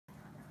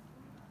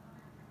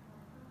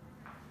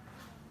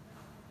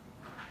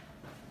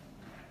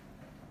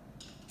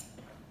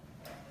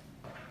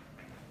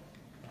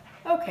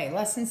Okay,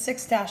 lesson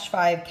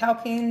 6-5,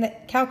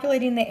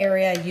 calculating the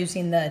area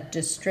using the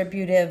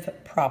distributive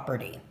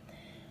property.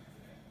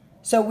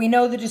 So we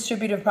know the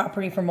distributive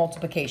property for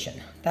multiplication.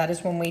 That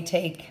is when we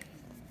take,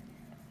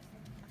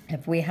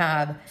 if we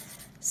have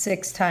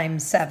 6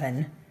 times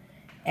 7,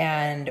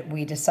 and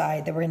we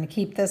decide that we're going to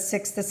keep this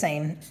 6 the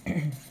same,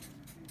 and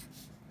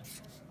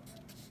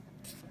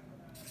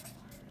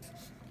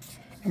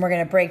we're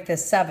going to break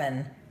this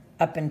 7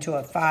 up into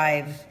a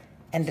 5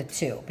 and a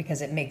 2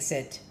 because it makes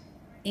it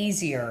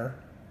easier.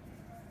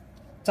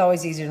 It's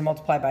always easier to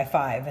multiply by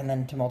 5 and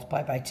then to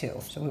multiply by 2.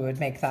 So we would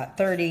make that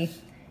 30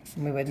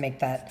 and we would make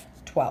that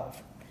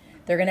 12.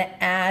 They're going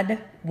to add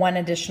one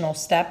additional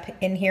step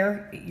in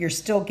here. You're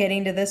still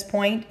getting to this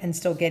point and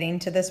still getting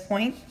to this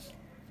point.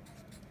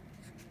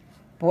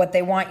 But what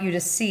they want you to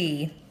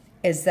see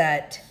is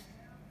that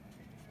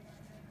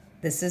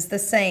this is the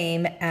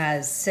same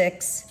as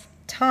 6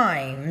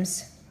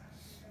 times,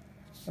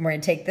 and we're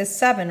going to take this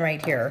 7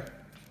 right here,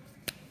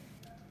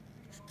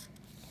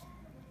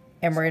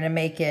 and we're going to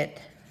make it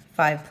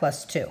 5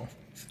 plus 2,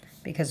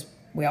 because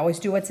we always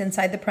do what's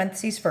inside the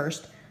parentheses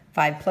first.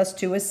 5 plus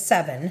 2 is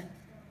 7,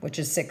 which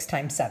is 6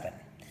 times 7.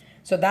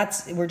 So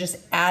we're just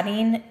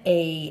adding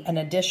an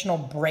additional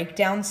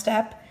breakdown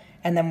step,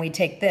 and then we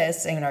take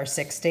this, and our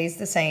 6 stays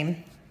the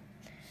same,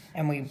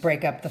 and we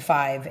break up the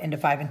 5 into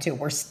 5 and 2.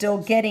 We're still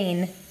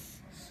getting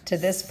to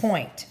this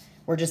point.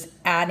 We're just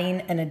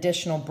adding an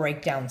additional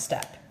breakdown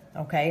step,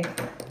 okay?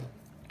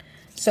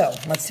 So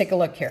let's take a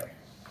look here.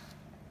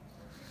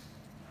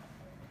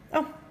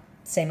 Oh,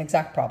 same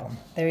exact problem.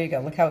 There you go.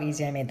 Look how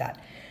easy I made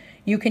that.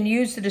 You can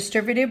use the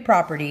distributive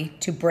property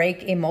to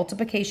break a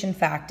multiplication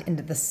fact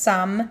into the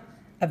sum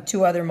of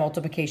 2 other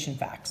multiplication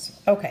facts.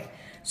 Okay,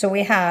 so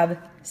we have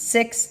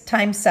 6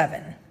 times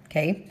 7,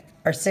 okay?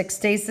 Our 6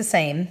 stays the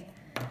same.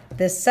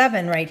 This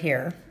 7 right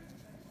here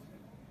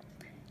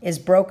is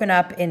broken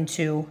up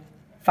into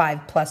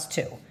 5 plus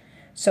 2.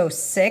 So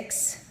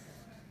 6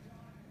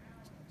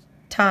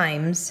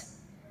 times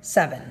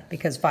 7,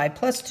 because 5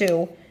 plus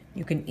 2,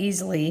 you can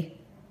easily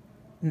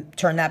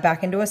turn that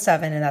back into a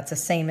 7, and that's the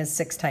same as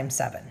 6 times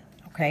 7,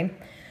 okay?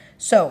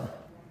 So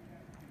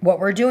what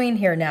we're doing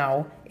here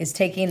now is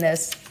taking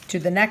this to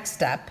the next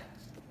step,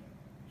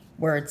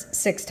 where it's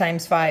 6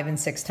 times 5 and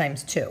 6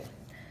 times 2.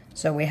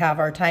 So we have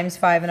our times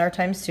 5 and our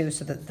times 2,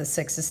 so that the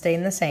 6 is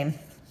staying the same.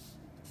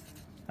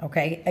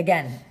 Okay,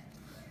 again,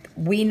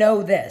 we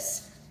know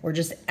this. We're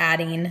just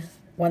adding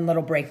one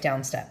little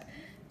breakdown step.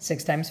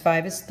 6 times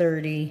 5 is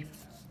 30,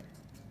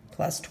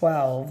 plus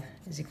 12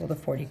 is equal to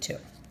 42,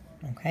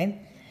 okay?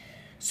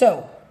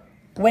 So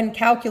when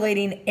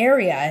calculating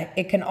area,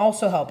 it can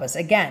also help us.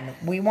 Again,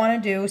 we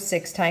want to do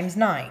 6 times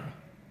 9.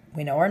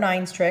 We know our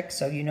 9's trick,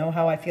 so you know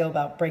how I feel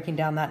about breaking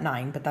down that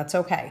 9, but that's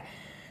okay.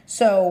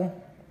 So,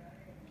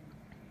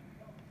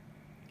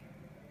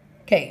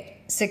 okay,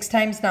 6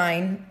 times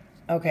 9,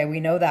 okay, we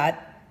know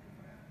that.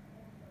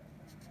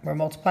 We're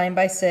multiplying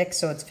by 6,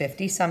 so it's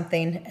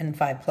 50-something, and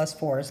 5 plus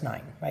 4 is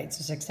 9, right?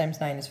 So 6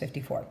 times 9 is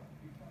 54.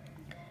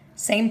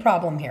 Same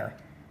problem here.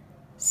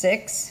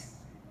 6,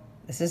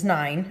 this is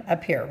 9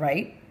 up here,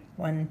 right?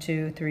 1,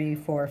 2, 3,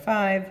 4,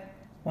 5.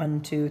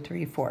 1, 2,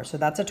 3, 4. So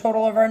that's a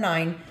total of our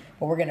 9,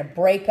 but we're going to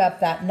break up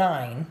that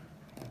 9.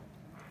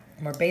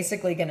 And we're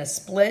basically going to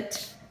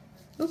split,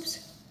 we're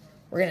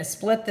going to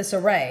split this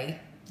array,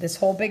 this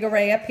whole big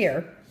array up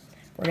here.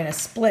 We're going to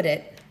split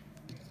it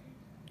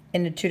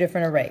into 2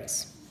 different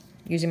arrays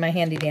using my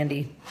handy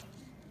dandy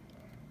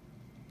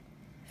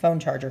phone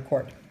charger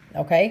cord,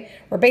 okay?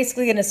 We're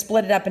basically going to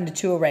split it up into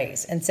 2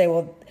 arrays and say,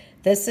 well,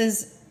 this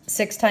is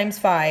 6 times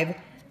 5,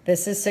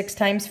 this is 6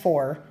 times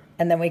 4,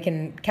 and then we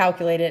can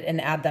calculate it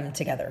and add them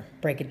together.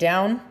 Break it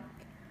down,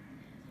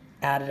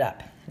 add it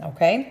up,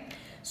 okay?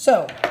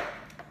 So,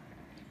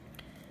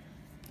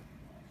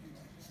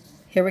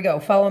 here we go.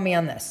 Follow me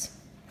on this.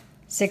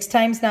 6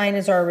 times 9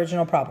 is our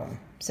original problem.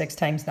 6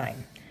 times 9.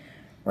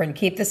 We're going to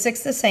keep the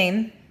 6 the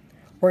same.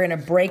 We're going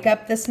to break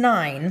up this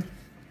 9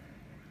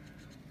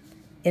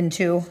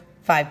 into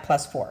 5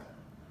 plus 4.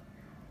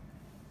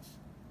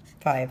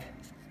 5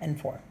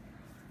 and 4.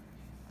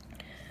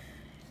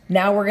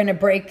 Now we're going to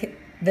break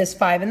this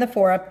 5 and the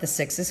 4 up. The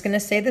 6 is going to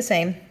stay the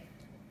same.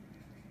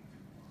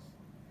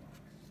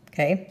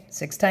 Okay,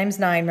 6 times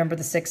 9. Remember,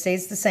 the 6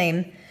 stays the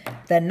same.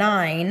 The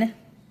 9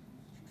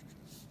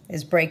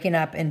 is breaking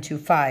up into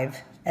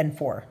 5 and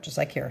 4, just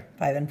like here,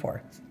 5 and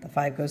 4. The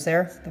 5 goes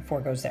there, the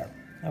 4 goes there,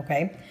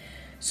 okay?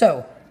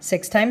 So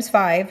 6 times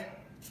 5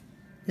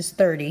 is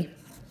 30.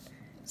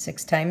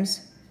 6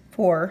 times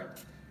 4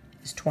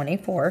 is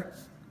 24.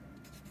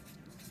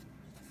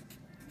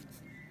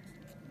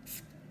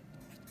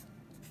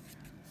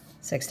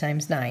 6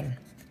 times 9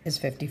 is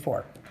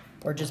 54.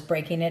 We're just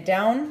breaking it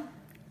down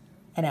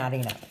and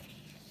adding up,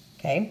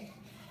 okay?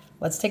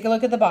 Let's take a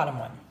look at the bottom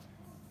one.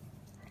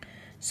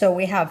 So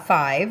we have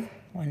 5,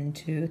 1,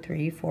 2,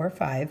 3, 4,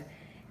 5,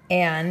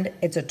 and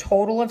it's a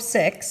total of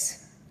 6.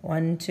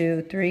 1,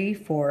 2, 3,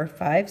 4,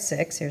 5,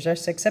 6. Here's our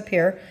 6 up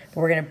here, but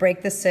we're going to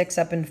break the 6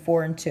 up in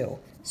 4 and 2.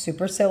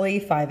 Super silly.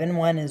 5 and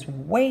 1 is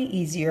way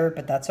easier,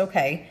 but that's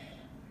okay.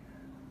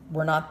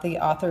 we're not the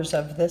authors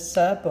of this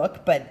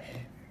book, but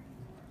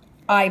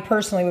I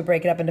personally would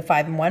break it up into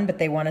 5 and 1, but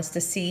they want us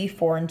to see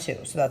 4 and 2.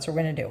 So that's what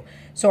we're going to do.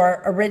 So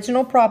our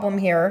original problem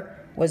here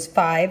was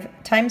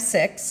 5 times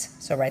 6.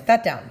 So write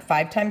that down.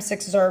 5 times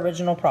 6 is our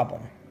original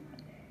problem.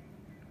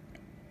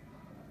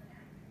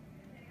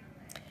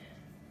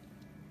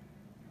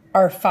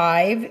 Our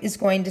 5 is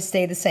going to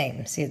stay the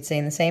same. See, it's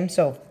staying the same.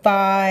 So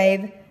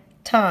 5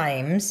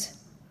 times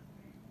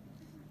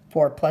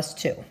 4 plus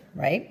 2,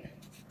 right?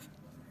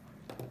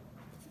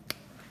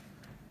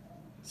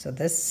 So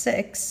this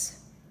 6,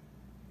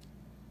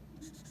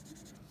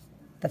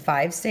 the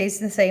 5 stays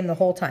the same the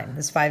whole time.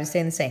 This 5 is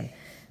staying the same.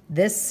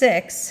 This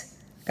 6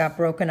 got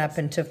broken up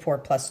into 4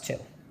 plus 2.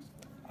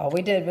 All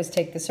we did was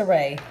take this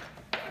array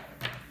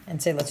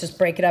and say, let's just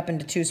break it up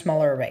into 2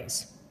 smaller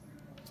arrays.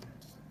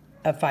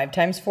 A 5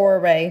 times 4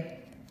 array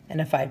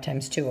and a 5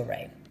 times 2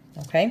 array,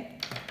 okay?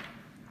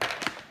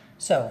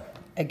 So,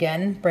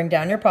 again, bring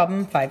down your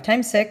problem, 5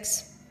 times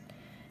 6.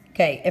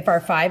 Okay, if our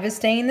 5 is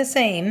staying the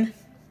same,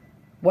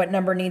 what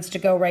number needs to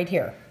go right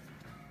here?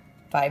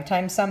 5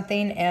 times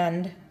something,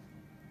 and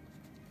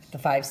the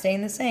 5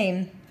 staying the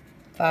same,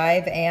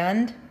 5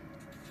 and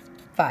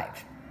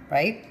 5,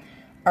 right?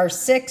 Our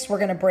 6 we're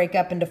going to break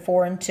up into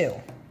 4 and 2.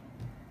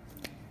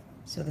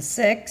 So the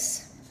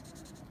 6,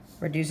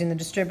 we're using the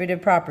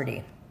distributive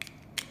property,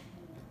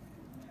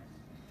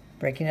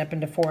 breaking it up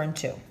into 4 and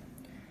 2.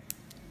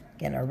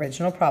 Again, our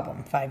original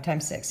problem, 5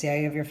 times 6. See how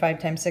you have your 5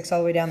 times 6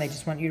 all the way down? They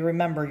just want you to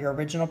remember your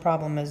original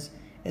problem is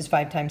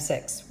 5 times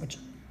 6, which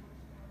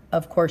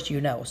of course you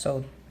know.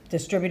 So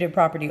distributive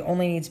property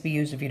only needs to be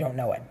used if you don't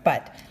know it.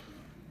 But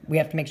we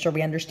have to make sure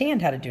we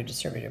understand how to do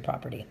distributive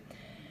property.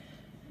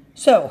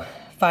 So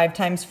 5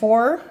 times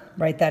 4,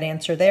 write that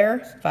answer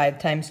there. 5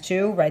 times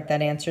 2, write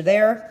that answer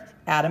there.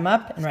 Add them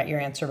up and write your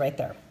answer right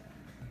there.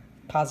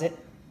 Pause it.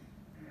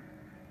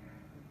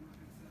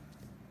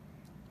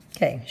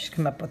 Okay, you should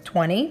come up with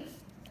 20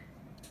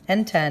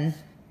 and 10,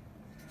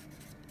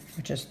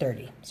 which is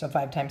 30. So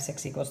 5 times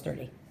 6 equals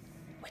 30,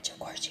 which of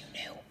course you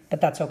knew, but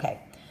that's okay.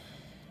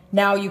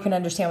 Now you can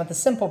understand with the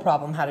simple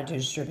problem how to do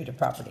distributive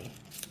property.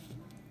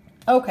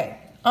 Okay,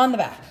 on the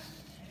back.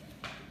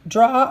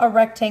 Draw a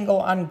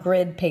rectangle on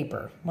grid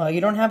paper. Well,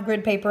 you don't have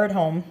grid paper at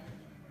home.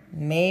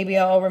 Maybe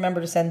I'll remember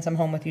to send some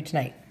home with you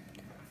tonight.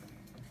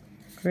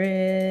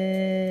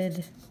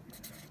 Grid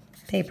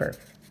paper.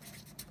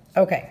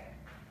 Okay,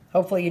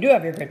 hopefully you do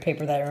have your grid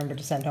paper that I remember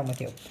to send home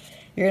with you.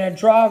 You're going to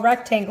draw a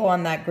rectangle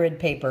on that grid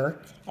paper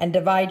and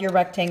divide your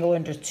rectangle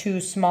into 2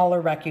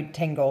 smaller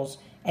rectangles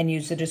and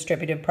use the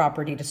distributive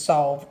property to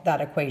solve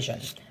that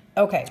equation.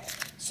 Okay,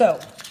 so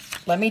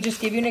let me just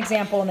give you an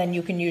example and then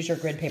you can use your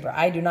grid paper.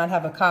 I do not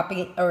have a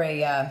copy or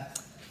a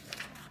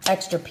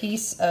extra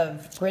piece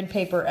of grid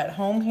paper at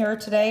home here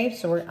today,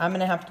 so I'm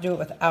gonna have to do it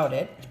without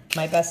it.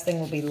 My best thing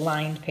will be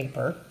lined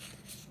paper,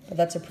 but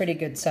that's a pretty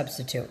good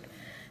substitute.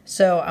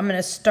 So I'm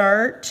gonna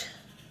start,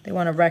 they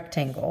want a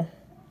rectangle.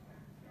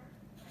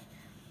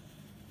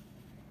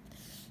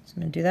 So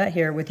I'm gonna do that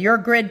here. With your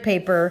grid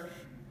paper,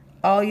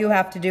 all you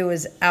have to do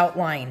is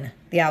outline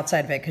the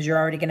outside of it because you're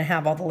already going to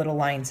have all the little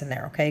lines in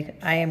there, okay?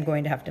 I am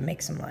going to have to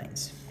make some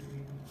lines.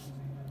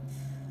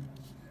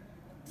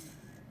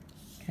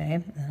 Okay,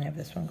 and I have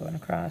this one going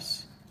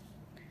across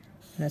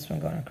and this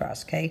one going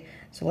across, okay?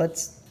 So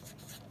let's,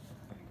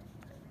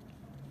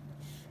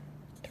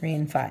 3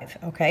 and 5,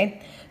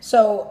 okay?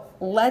 So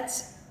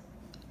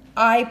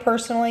I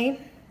personally,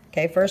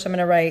 okay, first I'm going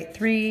to write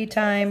 3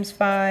 times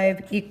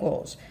 5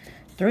 equals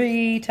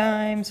 3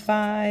 times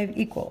 5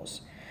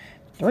 equals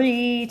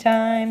 3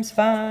 times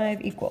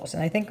 5 equals,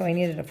 and I think I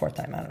needed a 4th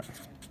time, I don't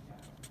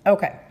know.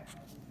 Okay.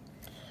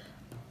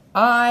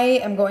 I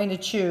am going to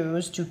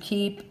choose to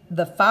keep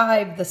the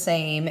 5 the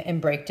same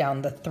and break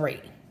down the 3,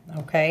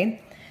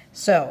 okay?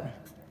 So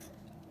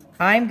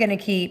I'm going to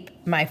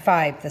keep my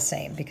 5 the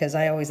same because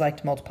I always like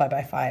to multiply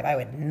by 5. I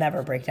would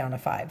never break down a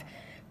 5.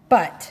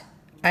 But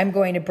I'm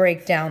going to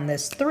break down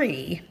this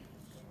 3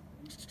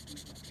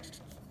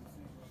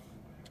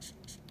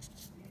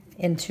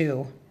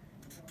 into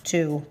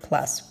 2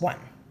 plus 1.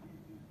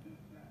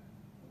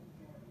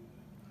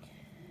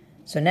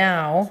 So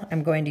now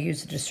I'm going to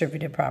use the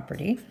distributive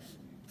property.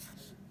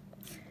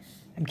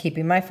 I'm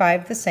keeping my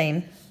 5 the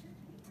same.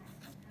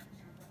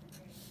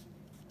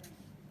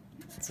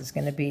 This is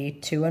going to be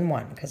 2 and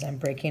 1 because I'm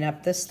breaking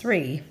up this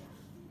 3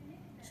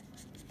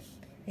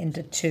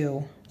 into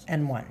 2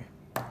 and 1.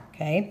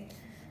 Okay?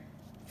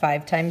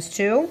 5 times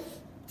 2,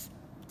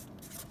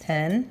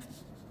 10,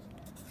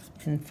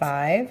 and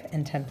 5,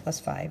 and 10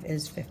 plus 5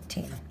 is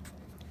 15.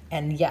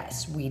 And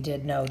yes, we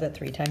did know that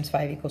 3 times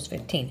 5 equals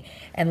 15.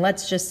 And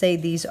let's just say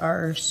these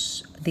are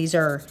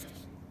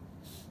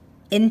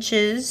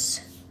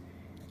inches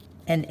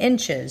and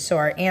inches. So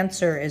our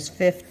answer is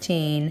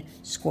 15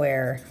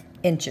 square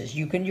inches.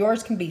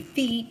 Yours can be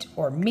feet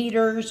or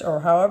meters or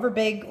however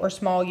big or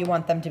small you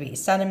want them to be,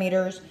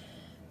 centimeters.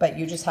 But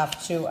you just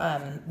have to,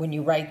 when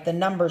you write the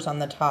numbers on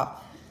the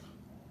top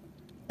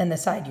and the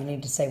side, you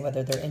need to say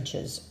whether they're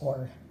inches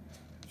or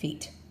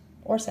feet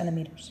or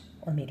centimeters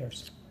or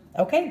meters.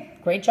 Okay,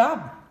 great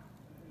job.